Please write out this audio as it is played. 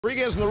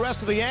Rodriguez and the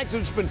rest of the Yankees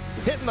have just been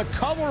hitting the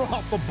cover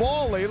off the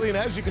ball lately, and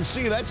as you can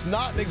see, that's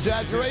not an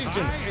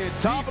exaggeration.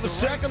 Top of the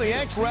second, the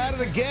Yanks were at it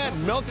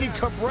again. Melky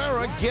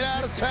Cabrera, get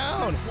out of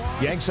town.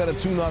 Yanks had a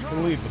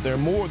 2-0 lead, but they're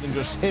more than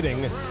just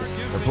hitting.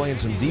 They're playing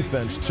some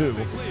defense, too.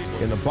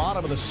 In the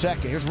bottom of the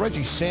second, here's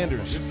Reggie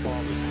Sanders.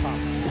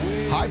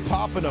 High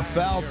pop into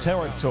foul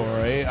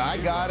territory. I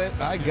got it.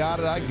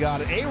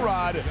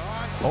 A-Rod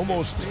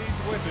almost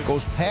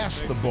goes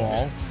past the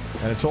ball.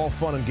 And it's all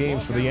fun and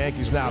games for the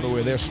Yankees now, the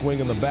way they're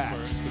swinging the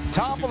bats.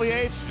 Top of the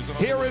eighth,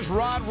 here is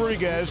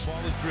Rodriguez.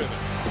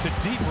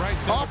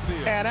 Up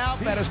and out.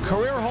 That is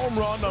career home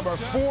run number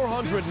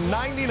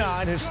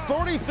 499, his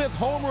 35th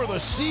homer of the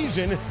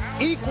season,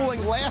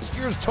 equaling last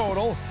year's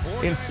total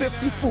in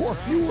 54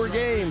 fewer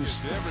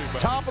games.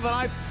 Top of the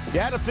ninth,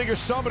 you had to figure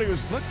somebody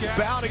was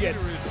bound to get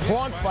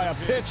plunked by a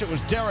pitch. It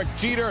was Derek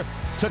Jeter.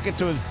 Took it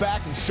to his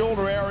back and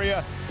shoulder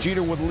area.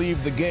 Jeter would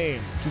leave the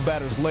game. 2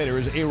 batters later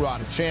is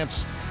A-Rod, a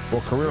chance for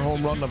career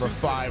home run number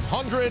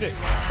 500.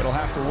 It'll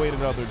have to wait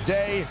another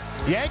day.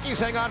 The Yankees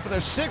hang on for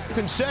their 6th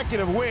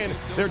consecutive win.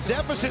 Their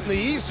deficit in the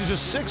East is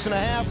just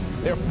 6.5.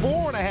 They're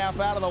 4.5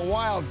 out of the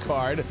wild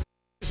card.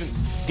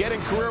 Getting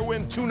career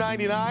win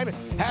 299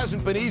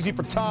 hasn't been easy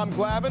for Tom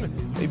Glavine.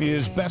 Maybe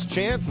his best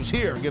chance was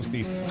here against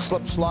the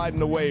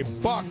slip-sliding away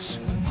Bucks.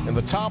 In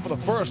the top of the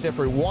first,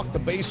 after he walked the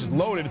bases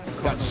loaded,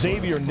 got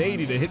Xavier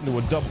Nady to hit into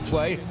a double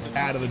play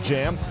out of the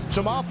jam.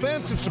 Some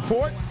offensive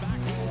support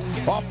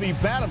off the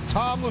bat of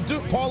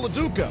Paul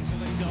LaDuca.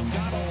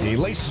 He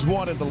laces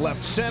one into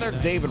left center.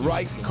 David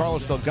Wright and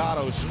Carlos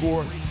Delgado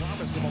score.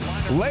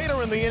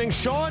 Later in the inning,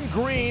 Sean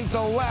Green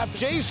to left.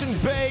 Jason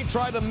Bay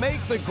tried to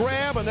make the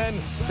grab and then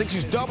thinks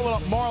he's doubling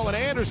up Marlon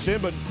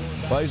Anderson, but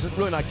well, he's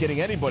really not getting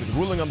anybody. The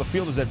ruling on the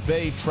field is that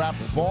Bay trapped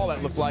the ball.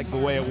 That looked like the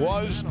way it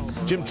was.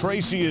 Jim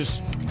Tracy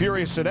is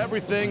furious at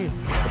everything.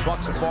 The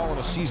Bucks have fallen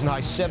a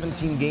season-high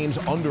 17 games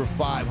under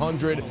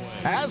 500.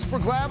 As for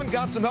Glavine,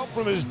 got some help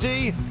from his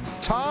D.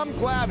 Tom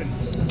Glavine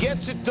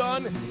gets it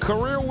done.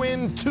 Career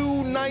win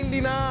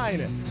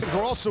 299.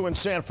 We're also in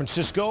San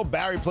Francisco.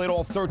 Barry played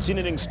all 13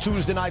 innings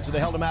Tuesday night, so they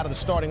held him out of the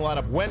starting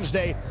lineup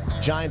Wednesday.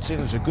 Giants say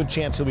there's a good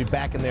chance he'll be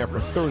back in there for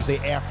Thursday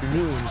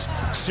afternoon's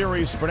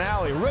series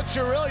finale. Rich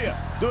Aurilia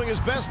doing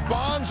his best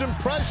Bonds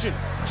impression.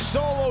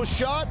 Solo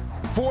shot.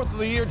 4th of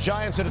the year,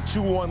 Giants had a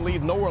 2-1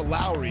 lead. Noah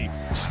Lowry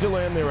still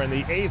in there in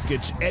the 8th.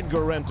 Gets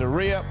Edgar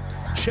Renteria.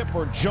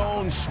 Chipper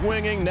Jones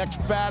swinging.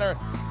 Next batter,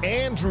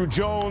 Andrew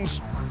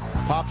Jones.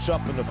 Pops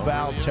up into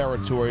foul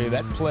territory.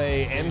 That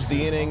play ends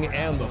the inning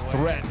and the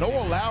threat.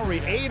 Noah Lowry,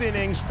 8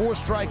 innings, 4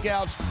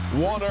 strikeouts,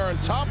 1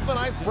 earned. Top of the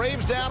ninth,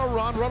 Braves down a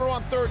run. Runner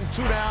on third and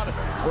 2 down.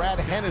 Brad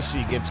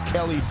Hennessy gets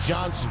Kelly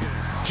Johnson.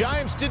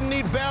 Giants didn't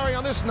need Barry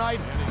on this night.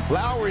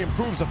 Lowry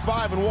improves to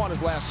 5-1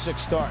 his last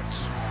 6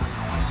 starts.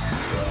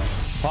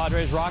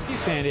 Padres Rockies,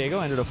 San Diego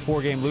ended a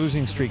 4-game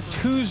losing streak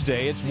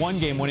Tuesday. Its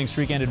 1-game winning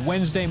streak ended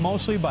Wednesday,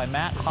 mostly by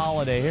Matt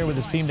Holliday here with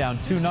his team down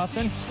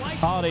 2-0.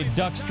 Holliday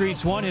duck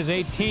streets won his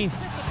 18th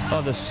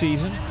of the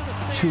season.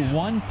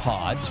 2-1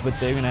 Pods, but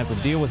they're going to have to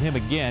deal with him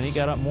again. He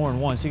got up more than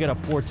once. He got up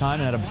 4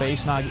 times and had a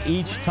base knock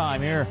each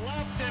time here.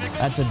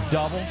 That's a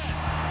double.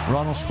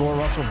 Run will score.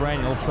 Russell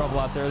Brandon, a little trouble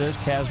out there. There's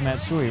Kaz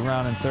Matsui,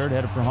 round and third,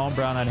 headed for home.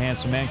 Brown-eyed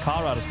handsome man.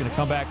 Colorado's going to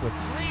come back with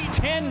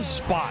 10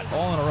 spot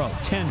all in a row.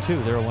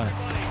 10-2. They're a winner.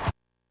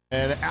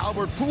 And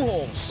Albert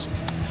Pujols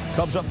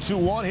comes up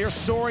 2-1. Here's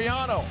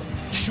Soriano.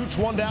 Shoots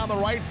one down the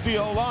right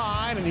field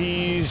line, and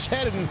he's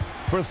heading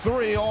for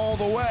 3 all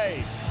the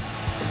way.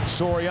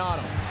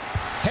 Soriano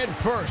head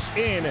first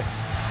in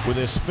with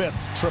his 5th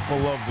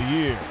triple of the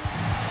year.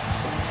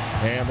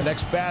 And the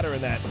next batter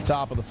in that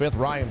top of the 5th,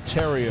 Ryan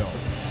Theriot.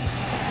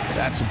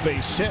 That's a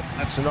base hit.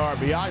 That's an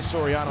RBI.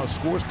 Soriano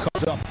scores,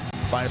 comes up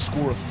by a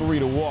score of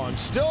 3-1.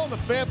 Still in the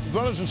 5th,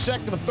 runners in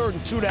second and third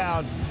and 2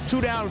 down.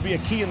 2 down would be a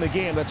key in the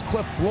game. That's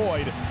Cliff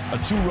Floyd, a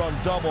 2-run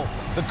double.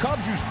 The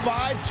Cubs use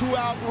 5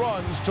 2-out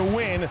runs to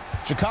win.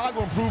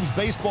 Chicago improves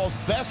baseball's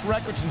best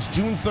record since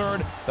June 3rd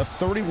to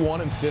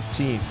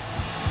 31-15.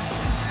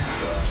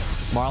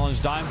 Marlins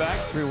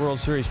Diamondbacks, 3 World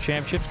Series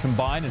championships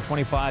combined and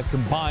 25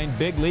 combined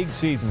big league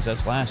seasons.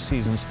 That's last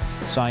season's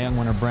Cy Young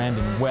winner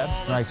Brandon Webb.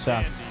 Strikes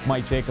out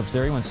Mike Jacobs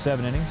there. He went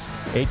 7 innings,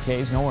 8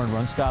 Ks, no earned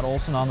runs. Scott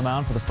Olson on the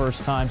mound for the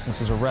first time since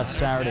his arrest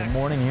Saturday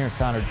morning. Here,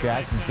 Connor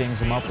Jackson dings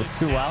him up with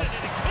 2 outs.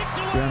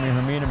 Jeremy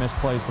Hermina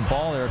misplays the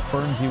ball. Eric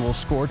Bernsey will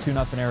score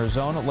 2-0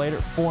 Arizona. Later,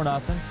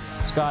 4-0.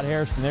 Scott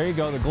Harrison, there you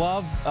go. The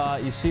glove,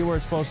 you see where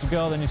it's supposed to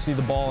go, then you see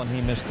the ball, and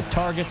he missed the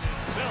targets.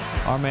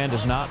 Our man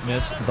does not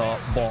miss the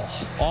ball.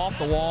 Off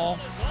the wall,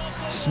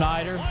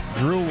 Snyder.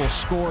 Drew will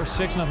score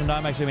 6-0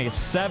 Diamondbacks. They make it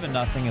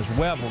 7-0 as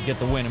Webb will get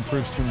the win.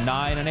 Improves to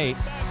 9-8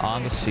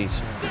 on the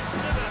season.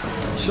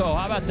 So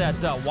how about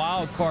that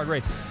wild card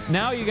race?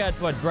 Now you got,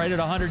 what, right at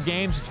 100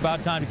 games? It's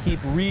about time to keep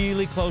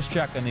really close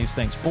check on these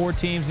things. 4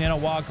 teams in the NL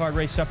wild card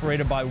race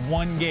separated by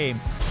 1 game.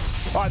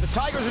 All right, the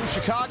Tigers in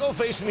Chicago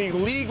facing the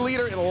league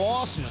leader in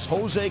losses,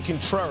 Jose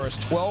Contreras,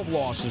 12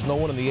 losses. No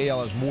one in the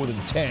AL has more than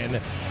 10.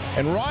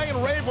 And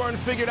Ryan Rayburn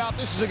figured out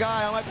this is a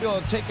guy I might be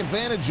able to take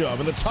advantage of.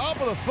 In the top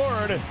of the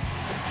 3rd,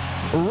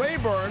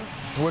 Rayburn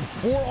who had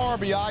 4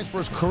 RBIs for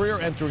his career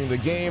entering the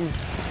game,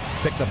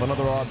 picked up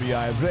another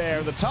RBI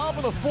there. The top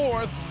of the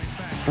 4th,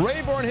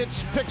 Rayburn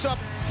picks up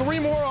 3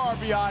 more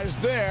RBIs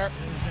there.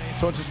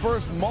 So it's his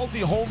first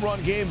multi-home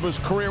run game of his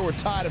career. We're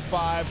tied at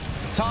 5.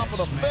 Top of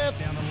the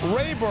 5th,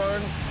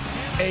 Rayburn,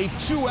 a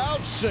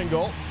 2-out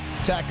single.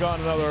 Tack on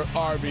another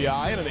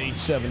RBI and an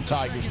 8-7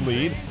 Tigers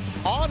lead.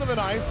 On to the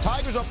 9th,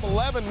 Tigers up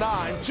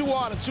 11-9. 2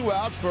 on and 2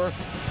 outs for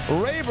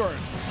Rayburn.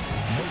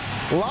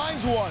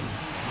 Lines one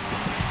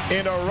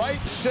into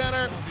right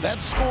center.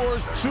 That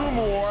scores 2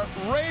 more.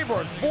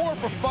 Rayburn 4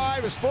 for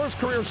 5, his first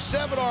career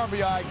 7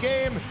 RBI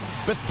game.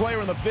 5th player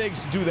in the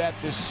bigs to do that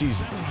this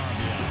season.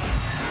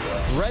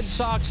 Red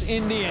Sox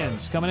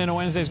Indians coming into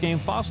Wednesday's game.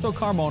 Fausto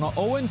Carmona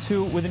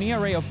 0-2 with an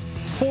ERA of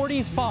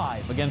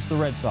 45 against the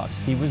Red Sox.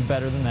 He was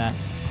better than that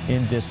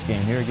in this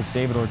game. Here against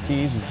David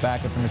Ortiz, who's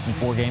back after missing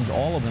 4 games.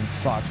 All of them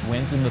Sox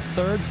wins. In the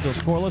 3rd, still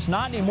scoreless.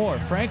 Not anymore.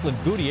 Franklin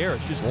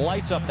Gutierrez just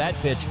lights up that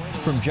pitch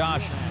from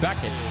Josh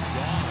Beckett.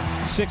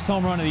 6th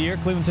home run of the year.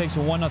 Cleveland takes a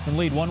 1-0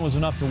 lead. 1 was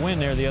enough to win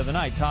there the other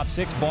night. Top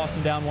 6,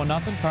 Boston down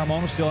 1-0.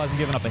 Carmona still hasn't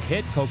given up a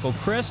hit. Coco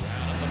Crisp.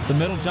 The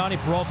middle, Johnny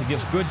Peralta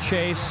gives good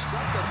chase.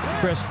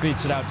 Crisp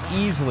beats it out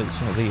easily.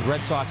 So the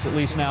Red Sox at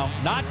least now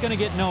not going to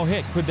get no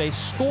hit. Could they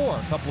score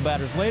a couple of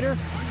batters later?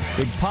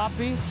 Big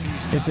Poppy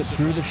hits it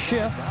through the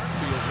shift.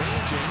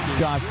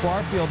 Josh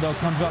Barfield, though,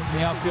 comes up from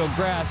the outfield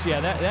grass.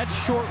 Yeah,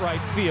 that's short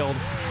right field.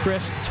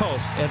 Chris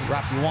toast. Ed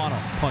Rapuano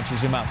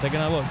punches him out. Taking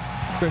a look.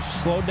 Chris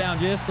slowed down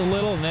just a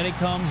little, and then he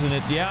comes, and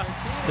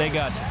they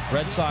got you.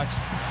 Red Sox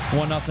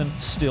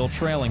 1-0, still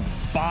trailing.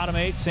 Bottom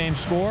 8, same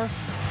score.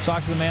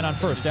 Sox are the man on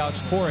first.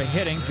 Alex Cora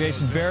hitting.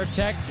 Jason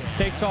Varitek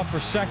takes off for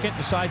second,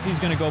 decides he's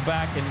going to go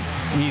back,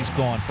 and he's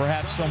gone.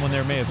 Perhaps someone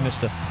there may have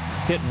missed a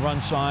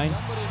hit-and-run sign.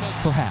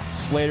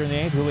 Perhaps. Later in the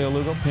 8th, Julio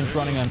Lugo pinch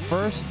running on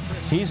first.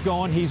 He's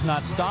going. He's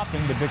not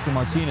stopping, but Victor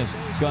Martinez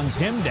guns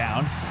him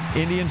down.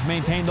 Indians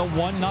maintain the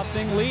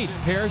 1-0 lead.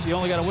 Pairs, you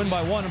only got to win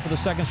by 1, and for the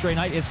 2nd straight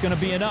night, it's going to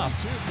be enough.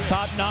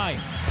 Top 9,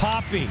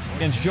 Poppy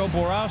against Joe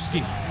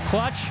Borowski.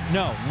 Clutch?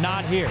 No,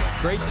 not here.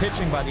 Great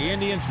pitching by the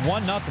Indians,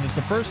 1-0. It's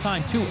the first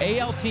time 2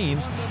 AL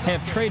teams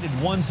have traded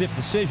 1-zip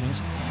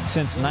decisions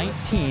since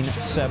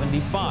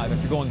 1975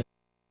 after going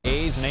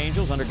A's and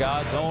Angels under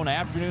God's own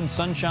afternoon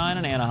sunshine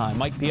in Anaheim.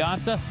 Mike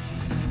Piazza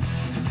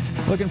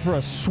looking for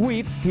a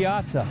sweep.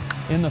 Piazza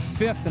in the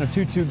 5th in a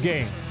 2-2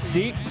 game.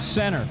 Deep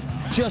center.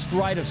 Just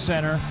right of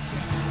center.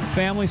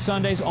 Family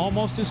Sundays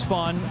almost as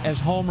fun as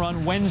home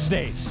run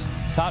Wednesdays.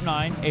 Top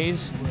 9,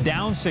 A's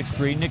down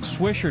 6-3. Nick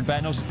Swisher,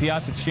 bat noses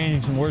Piazza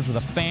exchanging some words with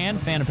a fan.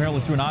 Fan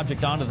apparently threw an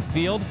object onto the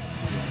field.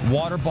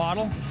 Water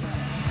bottle.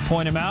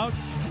 Point him out.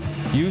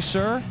 You,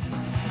 sir,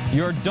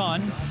 you're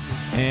done.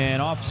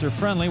 And Officer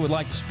Friendly would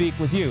like to speak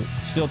with you.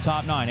 Still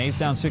top 9. A's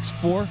down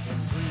 6-4.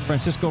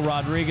 Francisco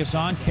Rodriguez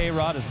on.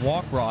 K-Rod is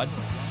walk rod.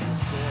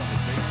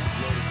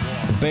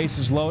 The base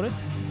is loaded.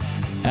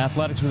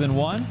 Athletics within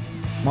 1.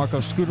 Marco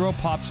Scudero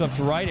pops up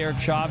to right. Eric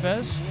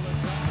Chavez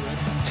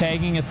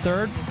tagging at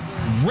 3rd.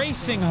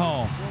 Racing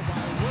home.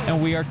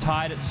 And we are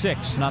tied at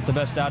 6. Not the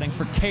best outing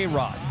for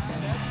K-Rod.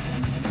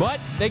 But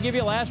they give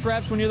you last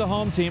reps when you're the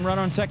home team.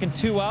 Runner on 2nd,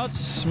 2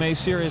 outs.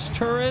 Maysirius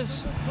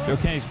Torres. Joe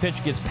Kenny's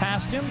pitch gets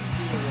past him.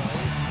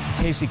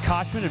 Casey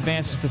Kochman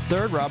advances to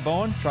 3rd. Rob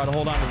Bowen try to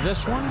hold on to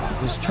this one.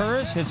 This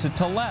Torres hits it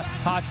to left.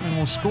 Kochman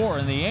will score.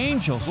 And the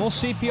Angels, a little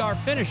CPR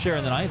finish there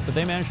in the 9th, but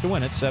they managed to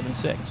win it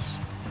 7-6.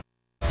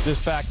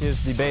 This back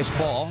is the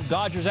baseball.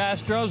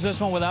 Dodgers-Astros, this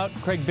one without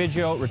Craig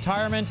Biggio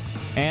retirement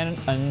and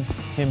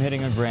him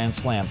hitting a grand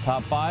slam.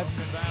 Top 5,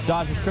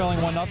 Dodgers trailing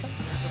 1-0.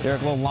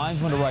 Derek Lowe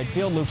linesman to right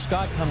field. Luke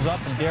Scott comes up,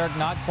 and Derek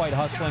not quite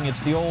hustling. It's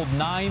the old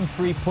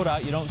 9-3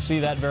 putout. You don't see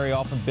that very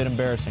often. Bit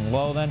embarrassing.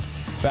 Lowe then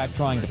back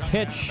trying to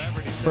pitch.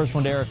 First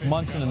one to Eric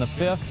Munson in the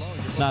 5th.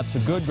 Not so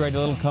good. Grady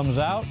Little comes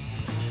out.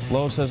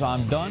 Lowe says,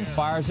 I'm done.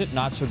 Fires it.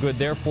 Not so good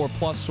there.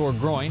 4+ sore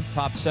groin.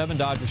 Top 7,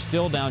 Dodgers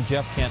still down.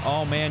 Jeff Kent.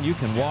 Oh, man, you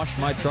can wash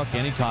my truck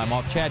anytime.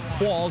 Off Chad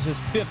Qualls, his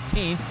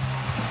 15th.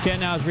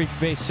 Kent now has reached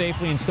base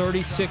safely in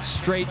 36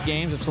 straight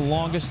games. It's the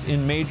longest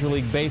in Major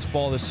League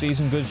Baseball this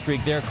season. Good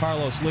streak there.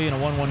 Carlos Lee in a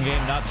 1-1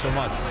 game, not so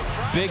much.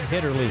 Big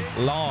hitter Lee,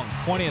 long,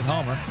 20th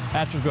homer.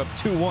 Astros go up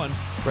 2-1.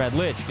 Brad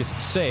Litch gets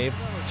the save,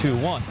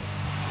 2-1.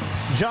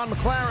 John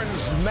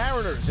McLaren's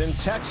Mariners in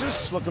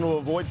Texas looking to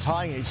avoid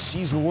tying a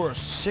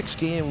season-worst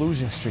 6-game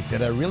losing streak.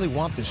 Did I really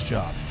want this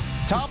job?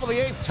 Top of the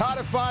 8th, tied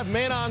at 5,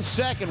 man on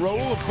 2nd.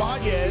 Raul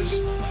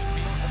Ibanez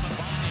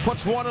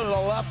puts one into the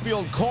left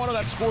field corner.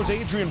 That scores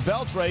Adrian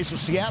Beltre, so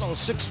Seattle a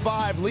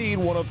 6-5 lead,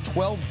 one of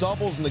 12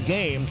 doubles in the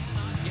game.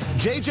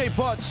 J.J.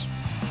 Putz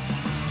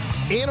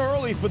in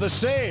early for the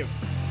save,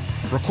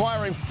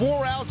 requiring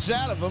 4 outs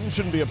out of him.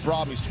 Shouldn't be a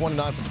problem. He's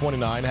 29 for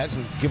 29.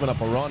 Hasn't given up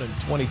a run in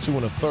 22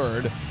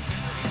 1/3.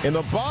 In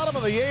the bottom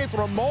of the 8th,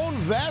 Ramon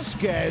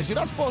Vasquez. You're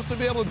not supposed to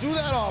be able to do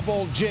that off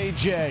old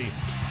J.J.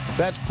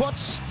 That's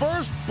Putz's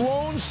first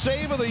blown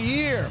save of the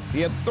year.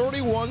 He had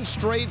 31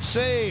 straight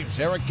saves.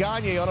 Eric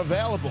Gagne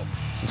unavailable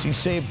since he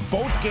saved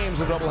both games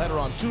of the doubleheader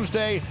on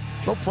Tuesday.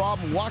 No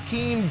problem.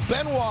 Joaquin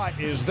Benoit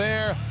is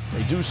there.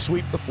 They do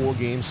sweep the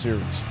 4-game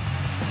series.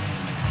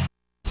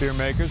 Beer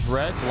makers,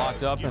 Reds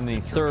locked up in the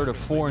third of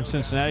 4 in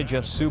Cincinnati.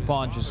 Jeff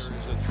Suppan just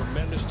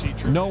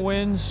no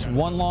wins,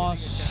 1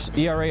 loss,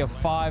 ERA of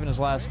 5 in his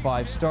last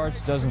 5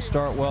 starts. Doesn't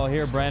start well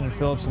here. Brandon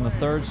Phillips in the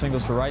third,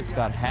 singles to right.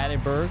 Scott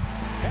Hatteberg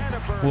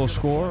will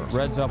score.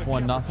 Reds up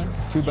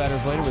 1-0. 2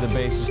 batters later with the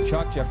bases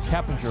chucked. Jeff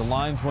Keppinger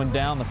lines one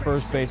down the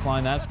first base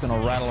line. That's going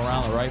to rattle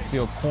around the right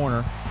field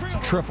corner. It's a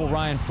triple.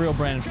 Ryan Friel,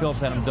 Brandon Phillips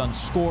had him done.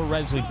 Score.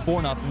 Reds lead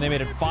 4-0. They made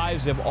it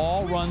 5-zip.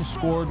 All runs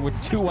scored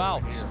with 2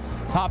 outs.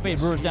 Top 8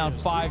 Brewers down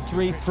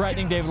 5-3.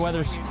 Threatening. David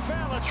Weathers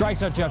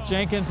strikes out Jeff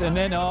Jenkins. And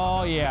then,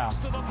 oh, yeah,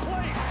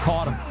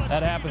 caught him.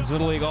 That happens in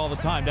Little League all the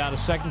time. Down to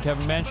second.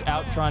 Kevin Mensch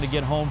out trying to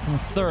get home from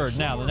third.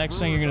 Now, the next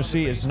thing you're going to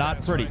see is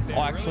not pretty.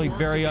 Oh, actually,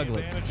 very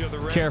ugly.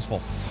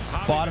 Careful.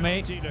 Bottom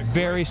 8,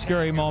 very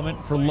scary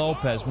moment for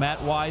Lopez.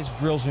 Matt Wise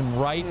drills him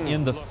right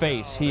in the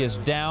face. He is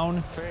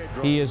down.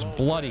 He is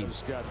bloodied.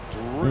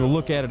 We'll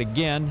look at it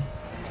again.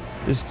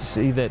 Just to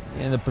see that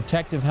the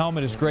protective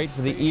helmet is great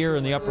for the ear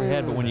and the upper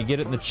head, but when you get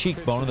it in the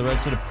cheekbone, and the Red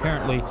said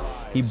apparently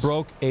he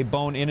broke a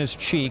bone in his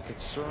cheek,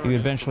 he would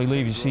eventually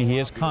leave. You see he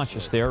is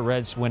conscious there.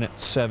 Reds win it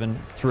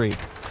 7-3.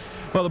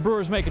 Well, the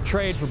Brewers make a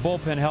trade for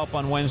bullpen help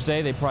on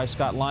Wednesday. They price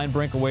Scott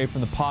Linebrink away from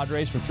the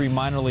Padres for 3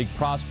 minor league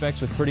prospects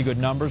with pretty good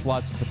numbers,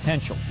 lots of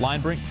potential.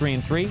 Linebrink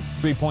 3-3,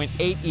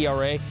 3.8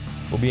 ERA,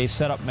 will be a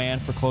setup man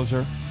for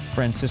closer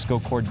Francisco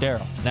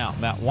Cordero. Now,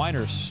 Matt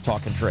Weiner's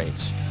talking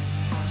trades.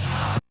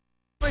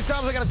 How many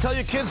times I got to tell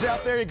you kids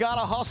out there, you got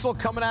to hustle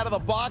coming out of the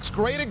box.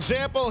 Great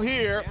example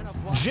here.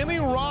 Jimmy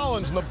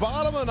Rollins in the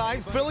bottom of the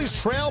 9th.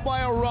 Phillies trail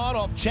by a run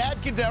off Chad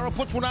Cadero,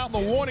 puts one out in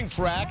the warning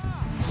track.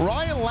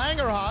 Ryan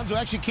Langerhans, who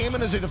actually came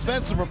in as a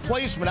defensive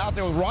replacement out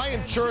there with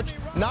Ryan Church,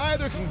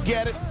 neither can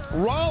get it.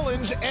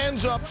 Rollins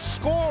ends up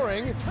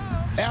scoring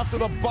after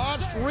the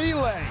botched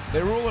relay.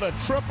 They rule it a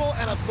triple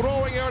and a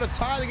throwing error to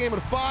tie the game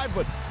at 5,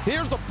 but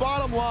here's the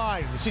bottom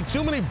line. You see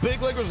too many big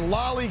leaguers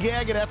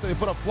lollygag it after they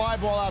put a fly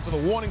ball out to the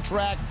warning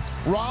track.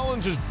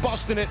 Rollins is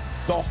busting it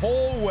the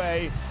whole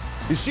way.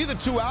 You see the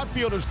 2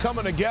 outfielders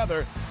coming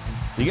together.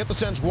 You get the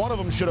sense one of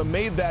them should have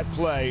made that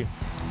play.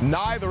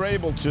 Neither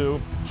able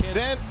to.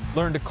 Then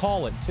learn to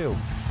call it, too.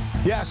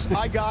 Yes,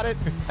 I got it.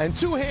 And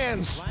 2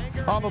 hands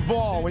on the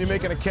ball when you're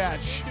making a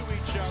catch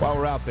while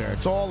we're out there.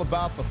 It's all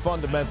about the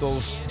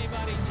fundamentals.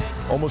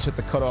 Almost hit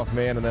the cutoff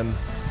man and then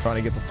trying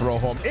to get the throw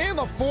home. In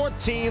the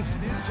 14th,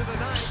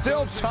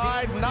 still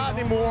tied, not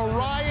anymore.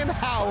 Ryan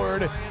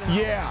Howard,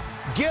 yeah.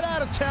 Get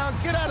out of town,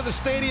 get out of the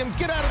stadium,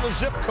 get out of the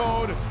zip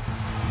code.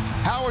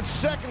 Howard's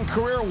 2nd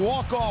career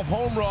walk-off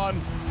home run.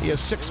 He has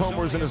 6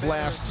 homers in his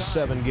last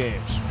 7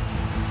 games.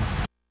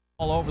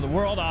 All over the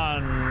world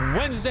on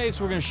Wednesday,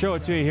 so we're going to show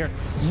it to you here.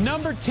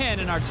 Number 10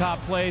 in our top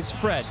plays,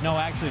 Fred. No,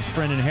 actually, it's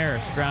Brendan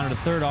Harris. Grounded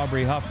to third,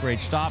 Aubrey Huff. Great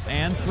stop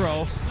and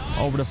throw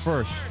over to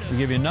first. We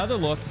give you another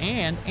look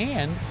and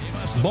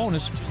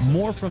bonus,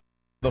 more from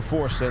the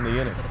force in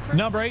the inning.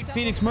 Number 8,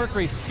 Phoenix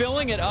Mercury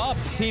filling it up.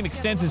 The team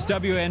extends its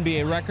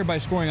WNBA record by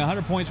scoring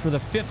 100 points for the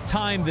 5th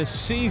time this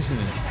season.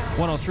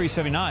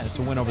 103-79. It's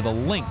a win over the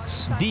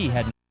Lynx. D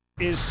had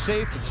is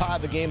safe to tie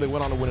the game. They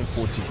went on to win in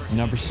 14.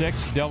 Number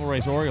 6, Devil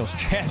Rays Orioles,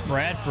 Chad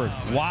Bradford.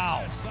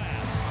 Wow.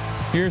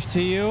 Here's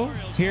to you.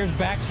 Here's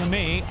back to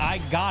me. I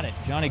got it.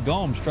 Johnny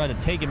Gomes tried to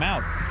take him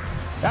out.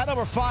 At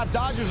number 5,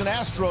 Dodgers and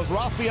Astros,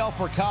 Rafael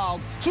Furcal.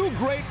 2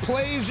 great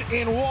plays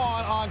in 1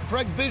 on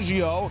Craig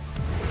Biggio.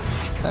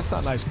 That's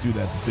not nice to do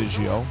that to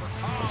Biggio.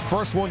 The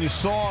first one you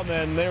saw, and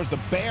then there's the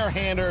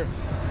barehander.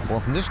 More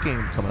from this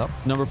game coming up.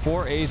 Number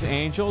 4, A's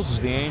Angels, is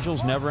the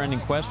Angels' never-ending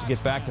quest to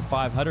get back to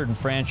 500 in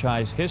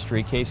franchise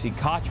history. Casey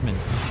Kochman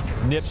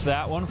nips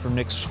that one from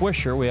Nick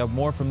Swisher. We have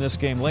more from this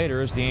game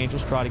later as the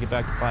Angels try to get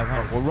back to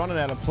 500. We're running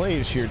out of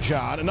plays here,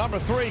 John. And number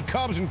 3,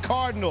 Cubs and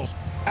Cardinals.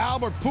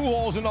 Albert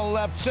Pujols in the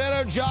left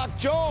center. Jock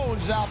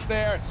Jones out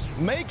there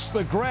makes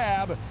the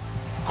grab.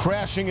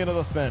 Crashing into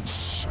the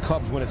fence.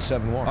 Cubs win at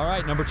 7-1. All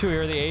right, number 2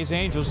 here, the A's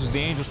Angels, as the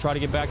Angels try to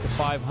get back to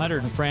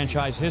 500 in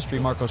franchise history.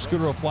 Marco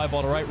Scudero fly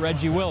ball to right.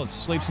 Reggie Willits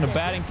sleeps in a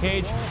batting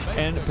cage,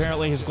 and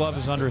apparently his glove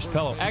is under his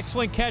pillow.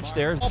 Excellent catch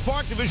there.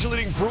 Ballpark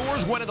division-leading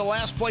Brewers went into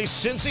last place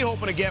Cincy,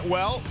 hoping to get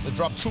well. They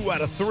dropped 2 out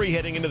of 3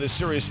 heading into the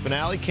series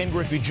finale. Ken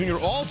Griffey Jr.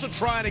 also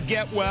trying to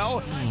get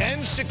well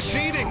and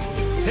succeeding.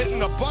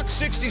 Hitting a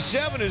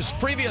 .167 his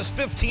previous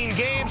 15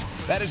 games.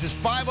 That is his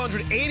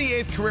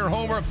 588th career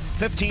homer,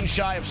 15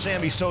 shy of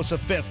Sammy Sosa,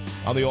 5th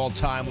on the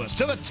all-time list.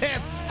 To the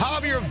 10th,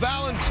 Javier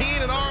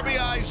Valentin, an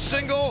RBI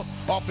single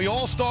off the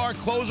all-star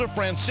closer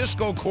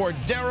Francisco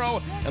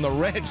Cordero, and the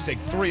Reds take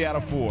 3 out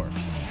of 4.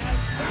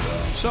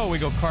 So we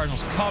go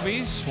Cardinals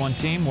Cubbies, one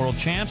team, world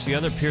champs. The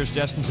other appears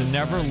destined to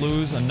never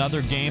lose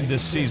another game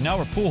this season. Now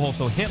we're Pujols,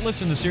 so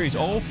hitless in the series,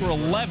 0 for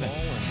 11.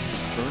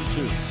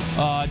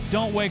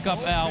 Don't wake up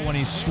Al when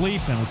he's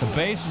sleeping with the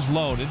bases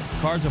loaded.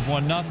 Cards have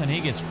 1-0.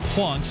 He gets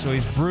plunked, so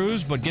he's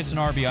bruised but gets an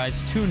RBI.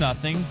 It's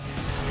 2-0.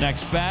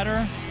 Next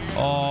batter,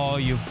 oh,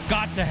 you've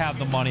got to have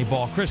the money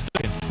ball. Chris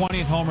Duncan,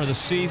 20th homer of the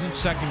season,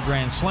 2nd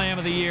grand slam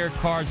of the year.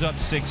 Cards up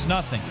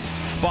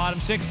 6-0.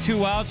 Bottom 6,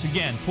 2 outs.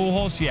 Again,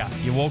 Pujols, yeah,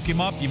 you woke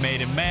him up, you made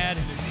him mad.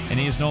 and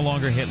he is no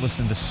longer hitless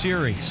in the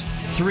series.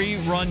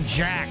 3-run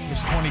jack, his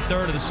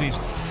 23rd of the season.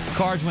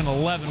 Cards win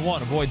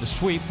 11-1, avoid the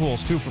sweep.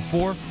 Pools 2 for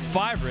 4,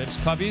 5 ribs.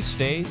 Cubbies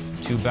stay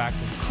 2 back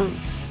with Crew.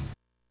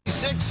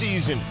 Sixth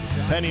season,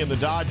 Penny and the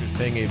Dodgers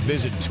paying a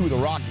visit to the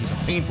Rockies, a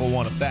painful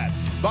one at that.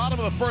 Bottom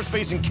of the first,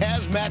 facing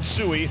Kaz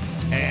Matsui,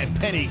 and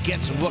Penny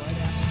gets him looking.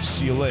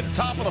 See you later.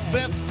 Top of the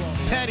fifth,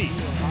 Penny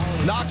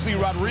knocks the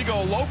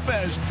Rodrigo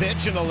Lopez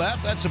pitch in the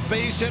left. That's a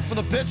base hit for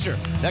the pitcher.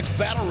 Next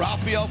batter,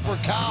 Rafael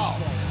Furcal.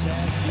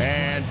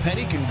 And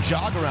Penny can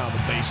jog around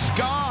the bases.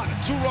 Gone. A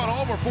 2-run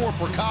homer for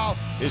Furcal.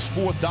 His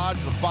fourth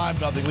Dodgers, a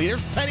 5-0 lead.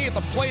 Here's Penny at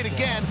the plate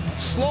again.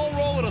 Slow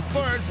roll at a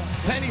third.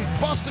 Penny's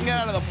busting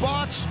out of the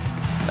box.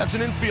 That's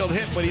an infield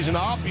hit, but he's in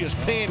obvious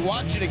pain.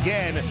 Watch it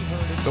again.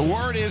 The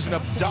word is an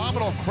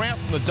abdominal cramp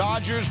from the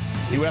Dodgers.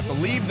 He would have to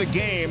leave the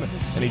game,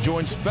 and he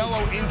joins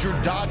fellow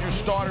injured Dodgers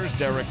starters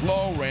Derek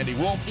Lowe, Randy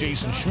Wolf,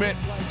 Jason Schmidt.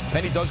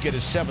 Penny does get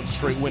his 7th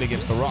straight win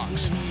against the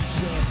Rocks.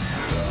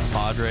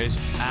 Padres,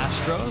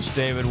 Astros,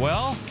 David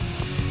Well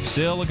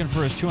still looking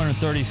for his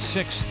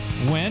 236th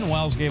win.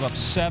 Wells gave up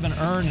 7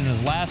 earned in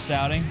his last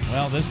outing.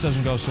 Well, this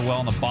doesn't go so well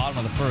in the bottom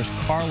of the first.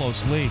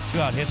 Carlos Lee,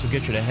 2-out hits will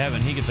get you to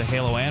heaven. He gets a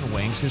halo and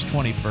wings, his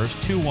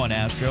 21st. 2-1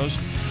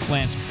 Astros.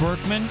 Lance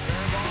Berkman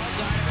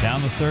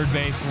down the third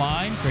base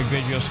line. Craig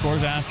Biggio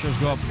scores. Astros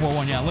go up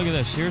 4-1. Yeah, look at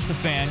this. Here's the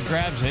fan,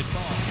 grabs it.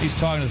 He's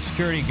talking to the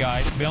security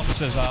guy. Milton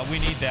says, we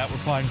need that. We're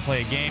probably going to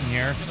play a game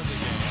here.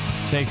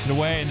 Takes it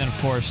away, and then, of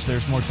course,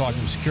 there's more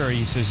talking to security.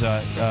 He says,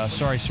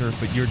 sorry, sir,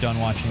 but you're done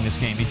watching this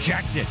game.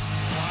 Ejected.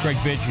 Craig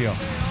Biggio.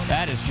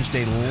 That is just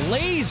a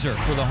laser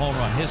for the home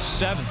run. His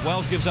 7th.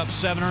 Wells gives up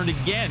 7 earned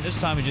again, this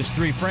time in just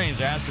 3 frames.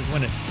 The Astros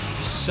win it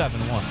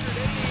 7-1.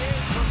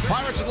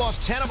 Pirates have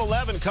lost 10 of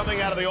 11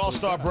 coming out of the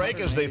All-Star break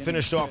as they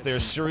finished off their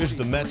series with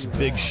the Mets'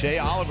 Big Shea.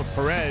 Oliver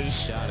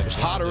Perez was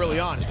hot early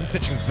on. He's been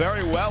pitching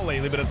very well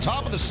lately, but at the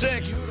top of the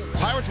 6th,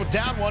 Pirates were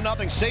down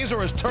 1-0. Cesar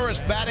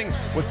Izturis batting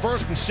with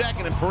first and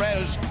second, and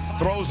Perez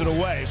throws it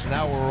away. So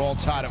now we're all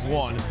tied at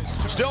 1.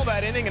 Still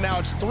that inning, and now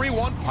it's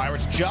 3-1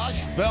 Pirates.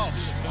 Josh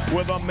Phelps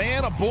with a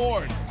man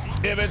aboard.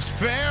 If it's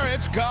fair,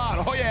 it's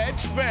gone. Oh, yeah,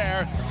 it's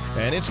fair,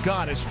 and it's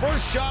gone. His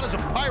first shot as a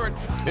Pirate,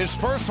 his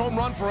first home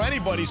run for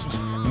anybody since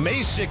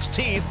May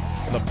 16th,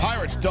 and the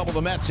Pirates double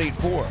the Mets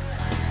 8-4.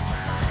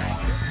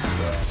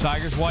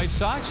 Tigers, White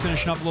Sox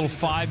finishing up a little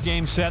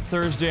 5-game set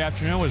Thursday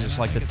afternoon. Was this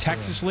like the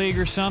Texas League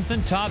or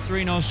something? Top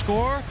 3, no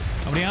score.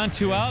 Nobody on,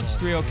 2 outs,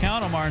 3-0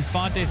 count. Omar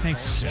Infante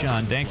thinks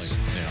John Danks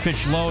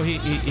pitched low. He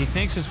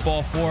thinks it's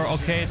ball 4.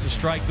 Okay, it's a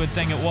strike. Good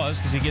thing it was,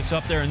 because he gets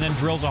up there and then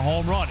drills a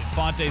home run.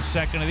 Infante's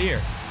 2nd of the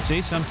year.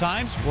 See,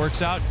 sometimes it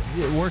works out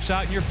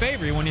in your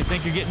favor when you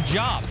think you're getting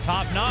jobbed.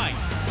 Top 9,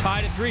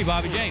 tied at 3.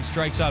 Bobby Jenks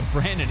strikes out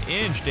Brandon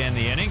Inge to end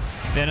the inning.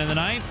 Then in the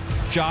 9th,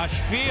 Josh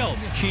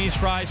Fields. Cheese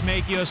fries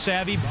make you a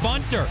savvy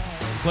bunter.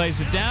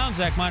 Lays it down.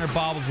 Zach Miner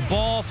bobbles the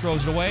ball,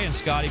 throws it away, and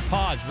Scotty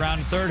Podge,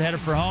 rounding 3rd, headed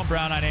for home.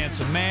 Brown-eyed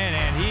handsome man,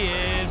 and he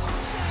is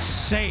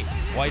safe.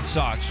 White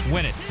Sox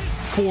win it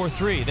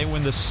 4-3. They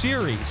win the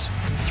series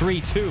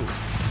 3-2.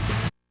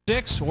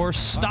 6 or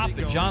stop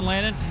it. John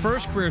Lannon,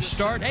 first career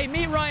start. Hey,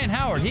 meet Ryan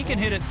Howard. He can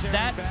hit it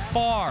that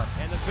far.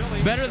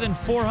 Better than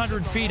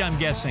 400 feet, I'm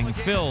guessing.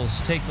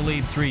 Phils take the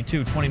lead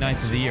 3-2,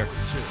 29th of the year.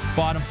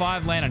 Bottom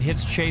 5, Lannon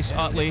hits Chase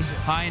Utley.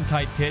 High and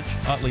tight pitch.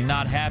 Utley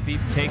not happy.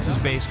 Takes his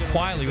base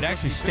quietly. Would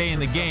actually stay in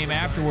the game.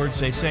 Afterwards,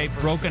 they say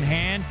broken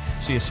hand.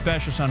 See a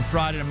specialist on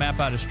Friday to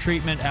map out his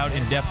treatment, out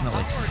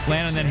indefinitely.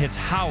 Lannon then hits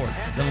Howard.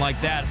 Then like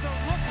that,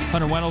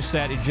 Hunter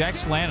Wendelstedt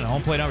ejects Lannon,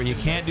 home plate number. You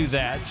can't do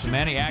that. So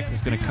Manny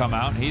Acton's going to come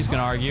out, and he's going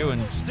to argue,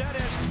 and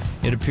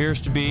it appears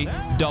to be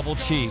double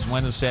cheese.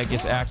 Wendelstedt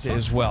gets Acta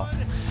as well.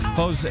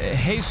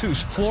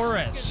 Jesus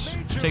Flores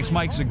takes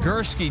Mike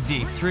Zagurski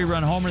deep.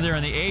 3-run homer there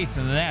in the 8th,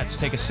 and the Nats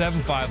take a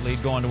 7-5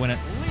 lead, going to win it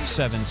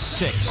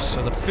 7-6.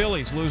 So the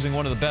Phillies losing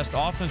one of the best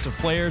offensive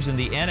players in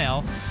the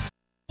NL.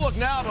 Look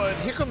now, but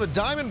here come the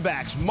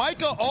Diamondbacks.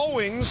 Micah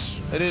Owings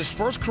at his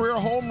first career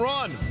home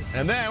run.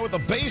 And then with the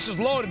bases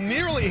loaded,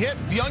 nearly hit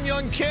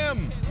Byung-Hyun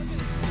Kim.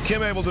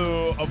 Kim able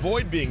to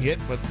avoid being hit,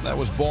 but that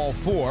was ball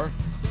 4.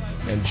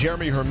 And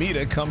Jeremy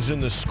Hermida comes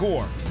in to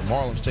score. The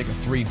Marlins take a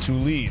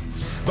 3-2 lead.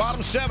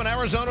 Bottom 7,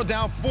 Arizona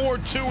down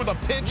 4-2 with a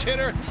pinch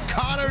hitter.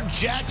 Connor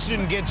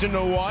Jackson gets into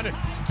 1.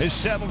 His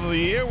 7th of the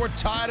year. We're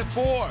tied at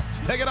 4.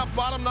 Pick it up,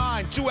 bottom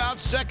 9. 2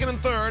 outs, 2nd and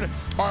 3rd.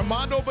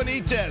 Armando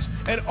Benitez.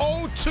 An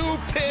 0-2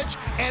 pitch,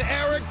 and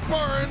Eric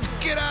Burns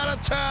get out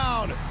of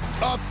town.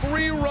 A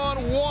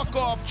 3-run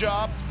walk-off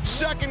job.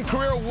 2nd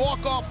career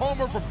walk-off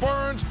homer for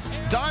Burns.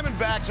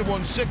 Diamondbacks have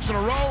won 6 in a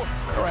row.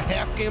 They're a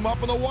half game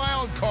up in the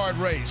wild card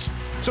race.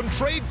 Some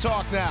trade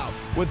talk now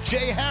with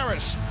Jay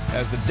Harris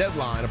as the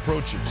deadline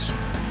approaches.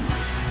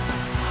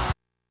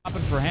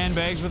 For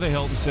handbags with the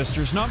Hilton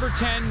sisters. Number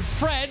 10,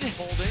 Fred.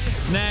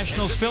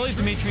 Nationals, Phillies.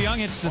 Dimitri Young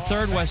hits the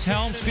 3rd. Wes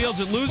Helms fields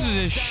it, loses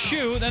his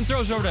shoe, then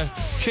throws over to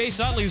Chase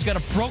Utley, who's got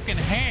a broken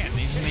hand.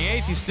 He's in the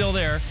 8th. He's still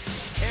there.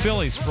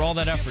 Phillies, for all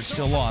that effort,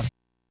 still lost.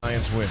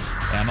 Giants win.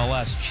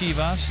 MLS,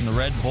 Chivas and the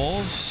Red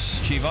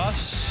Bulls.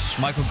 Chivas,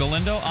 Michael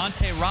Galindo,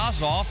 Ante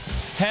Razov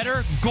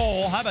Header,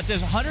 goal. How about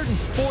this?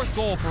 104th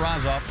goal for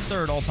Razov,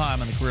 third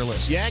all-time on the career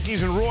list.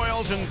 Yankees and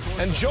Royals,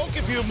 and joke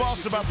if you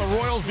must about the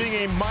Royals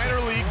being a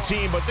minor league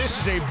team, but this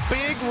is a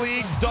big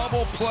league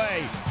double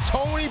play.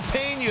 Tony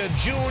Pena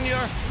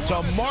Jr.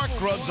 to Mark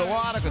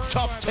Grudzielanek, a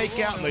tough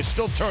takeout, and they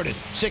still turn it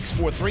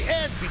 6-4-3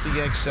 and beat the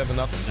Yanks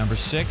 7-0. Number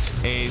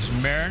 6, A's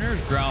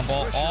Mariners. Ground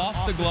ball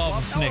off the glove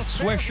of Nick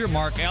Swisher.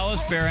 Mark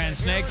Ellis, barehand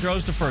snake,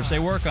 throws to first. They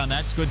work on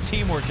that. It's good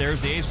teamwork there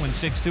as the A's win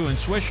 6-2, and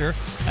Swisher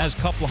has a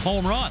couple of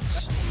home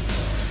runs.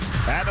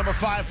 At number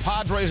 5,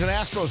 Padres and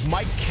Astros.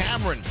 Mike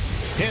Cameron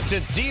hits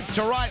it deep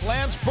to right.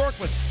 Lance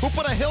Berkman, who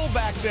put a hill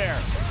back there.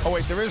 Oh,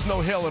 wait, there is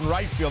no hill in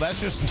right field. That's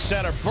just in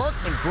center.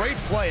 Berkman, great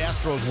play.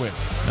 Astros win.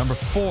 Number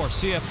 4,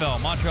 CFL,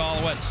 Montreal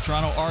Alouettes,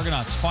 Toronto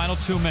Argonauts. Final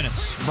 2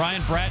 minutes.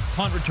 Brian Bratt,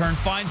 punt return,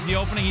 finds the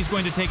opening. He's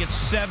going to take it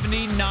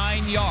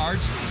 79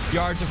 yards.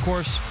 Yards, of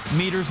course,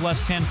 meters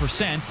less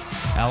 10%.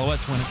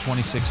 Alouettes win at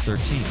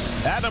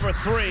 26-13. At number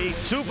 3,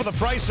 2 for the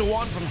price of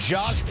 1 from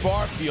Josh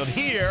Barfield.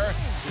 Here,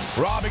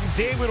 robbing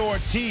David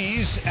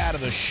Ortiz out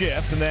of the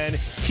shift. And then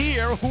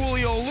here,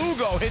 Julio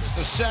Lugo hits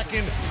the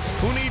second.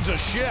 Who needs a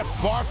shift?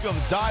 Barfield,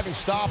 a diving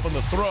stop on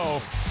the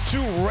throw. 2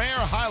 rare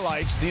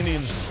highlights. The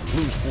Indians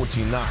lose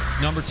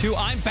 14-9. Number 2,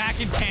 I'm back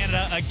in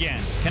Canada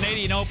again.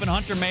 Canadian Open,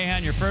 Hunter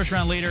Mahan, your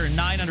first-round leader,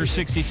 9 under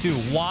 62.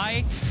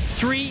 Why?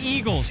 3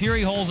 eagles. Here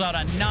he holes out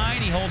on 9,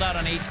 he holed out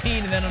on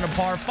 18, and then on a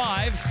par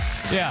 5.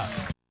 Yeah.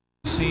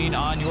 Seen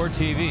on your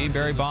TV,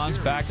 Barry Bonds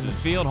back in the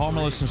field,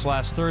 homerless since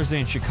last Thursday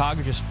in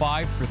Chicago, just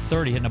 5 for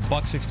 30, hitting a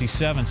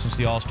 .167 since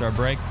the All-Star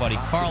break. Buddy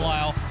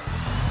Carlisle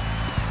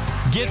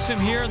gets him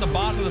here in the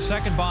bottom of the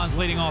second. Bonds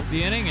leading off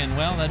the inning, and,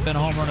 well, that'd been a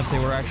home run if they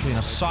were actually in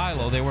a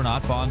silo. They were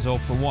not. Bonds 0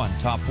 for 1.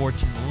 Top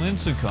 14,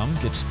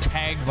 Lincecum gets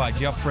tagged by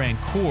Jeff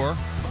Francoeur.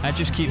 That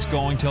just keeps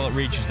going till it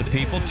reaches the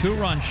people.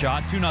 2-run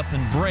shot,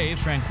 2-0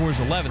 Braves. Francoeur's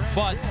 11th,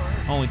 but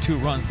only 2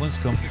 runs.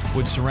 Lincecum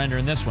would surrender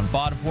in this one.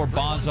 Bottom 4,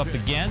 Bonds up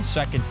again,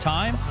 second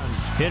time.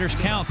 Hitters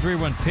count,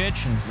 3-1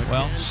 pitch, and,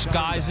 well,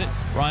 skies it.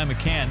 Ryan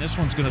McCann. This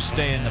one's going to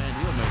stay in the,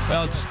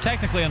 well, it's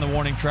technically on the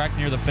warning track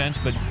near the fence,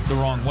 but the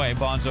wrong way.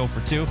 Bonds 0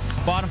 for 2.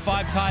 Bottom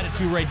 5 tied at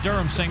 2. Ray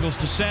Durham singles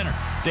to center.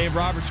 Dave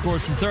Roberts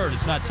scores from third.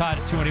 It's not tied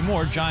at 2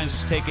 anymore.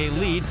 Giants take a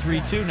lead,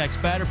 3-2.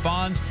 Next batter,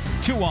 Bonds,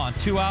 2 on,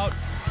 2 out.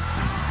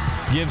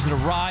 Gives it a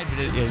ride,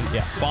 but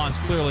yeah, Bonds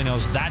clearly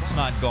knows that's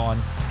not gone.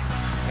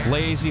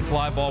 Lazy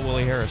fly ball.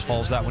 Willie Harris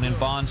hauls that one in.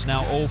 Bonds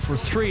now 0 for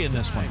 3 in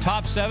this one.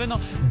 Top 7, though.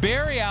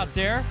 Barry out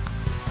there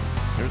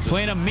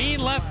playing a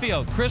mean left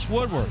field. Chris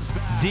Woodward.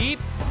 Deep.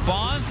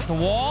 Bonds at the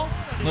wall.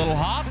 Little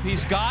hop.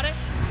 He's got it.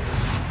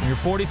 And you're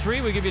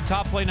 43. We give you a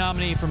top play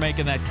nominee for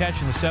making that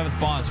catch in the 7th.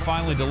 Bonds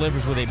finally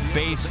delivers with a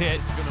base hit.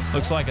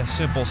 Looks like a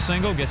simple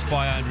single. Gets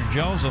by Andrew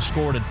Jones. They'll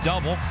score a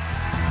double.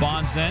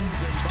 Bonds then,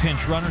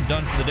 pinch runner,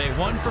 done for the day.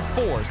 1 for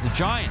 4 as the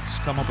Giants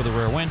come up with a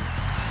rare win.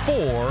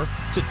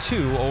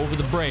 4-2 over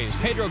the Braves.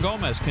 Pedro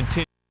Gomez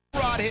continues.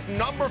 Rod hit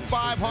number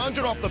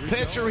 500 off the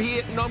pitcher he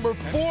hit number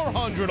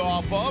 400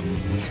 off of.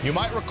 You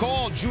might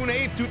recall June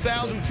 8th,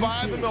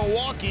 2005 in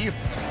Milwaukee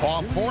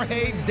off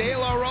Jorge De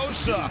La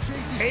Rosa.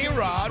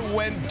 A-Rod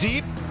went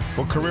deep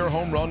for career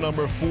home run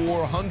number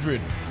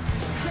 400.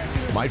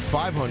 Might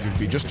 500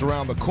 be just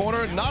around the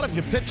corner? Not if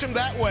you pitch him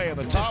that way. At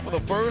the top of the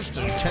first,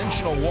 an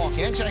intentional walk.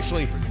 Yanks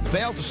actually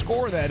failed to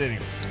score that inning.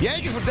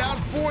 Yankees were down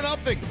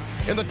 4-0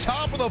 in the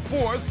top of the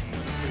 4th.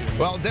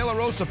 Well, De La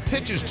Rosa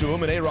pitches to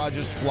him, and A-Rod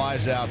just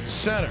flies out to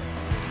center.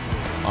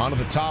 On to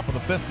the top of the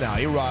 5th now.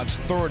 A-Rod's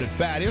 3rd at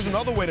bat. Here's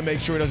another way to make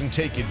sure he doesn't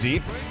take you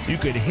deep. You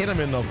could hit him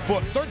in the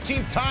foot.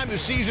 13th time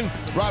this season,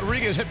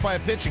 Rodriguez hit by a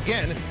pitch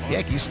again.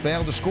 Yankees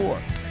failed to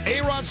score.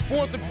 A-Rod's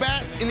 4th at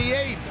bat in the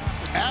 8th.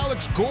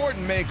 Alex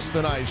Gordon makes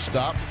the nice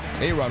stop.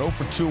 A-Rod 0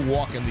 for 2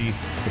 walking the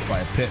hit by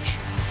a pitch.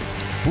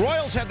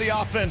 Royals had the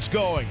offense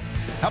going.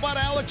 How about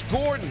Alex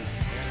Gordon?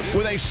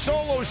 With a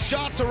solo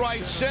shot to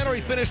right center,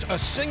 he finished a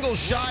single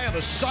shy of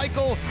the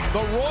cycle.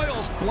 The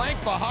Royals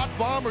blanked the Hot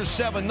Bombers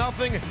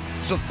 7-0.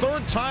 It's the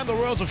 3rd time the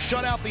Royals have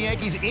shut out the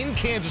Yankees in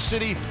Kansas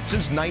City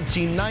since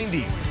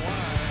 1990.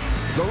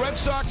 The Red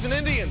Sox and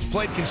Indians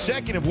played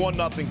consecutive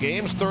 1-0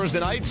 games. Thursday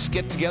nights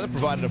get-together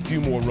provided a few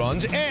more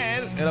runs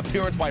and an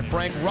appearance by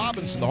Frank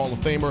Robinson, the Hall of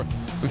Famer,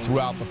 who threw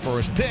out the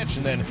first pitch.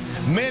 And then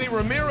Manny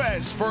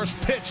Ramirez, first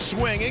pitch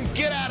swing, and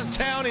get out of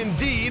town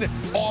indeed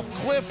off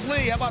Cliff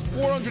Lee. How about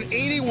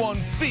 481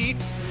 feet?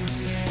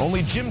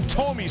 Only Jim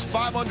Thomey's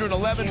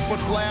 511-foot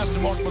blast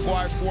and Mark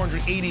McGwire's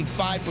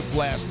 485-foot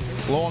blast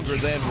longer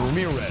than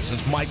Ramirez.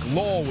 It's Mike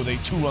Lowell with a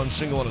 2-run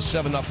single and a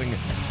 7-0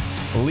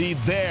 lead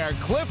there.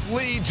 Cliff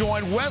Lee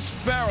joined Wes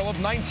Ferrell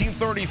of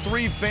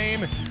 1933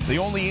 fame, the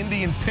only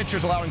Indian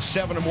pitchers allowing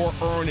 7 or more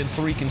earned in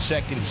 3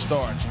 consecutive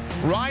starts.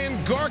 Ryan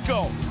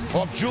Garco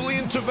off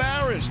Julian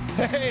Tavares.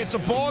 Hey, it's a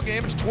ball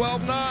game. It's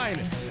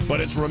 12-9.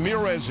 But it's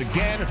Ramirez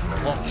again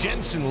off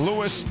Jensen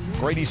Lewis.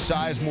 Grady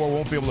Sizemore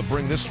won't be able to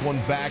bring this one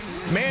back.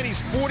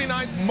 Manny's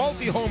 49th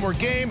multi-homer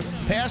game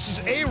passes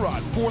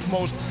A-Rod, 4th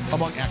most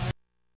among active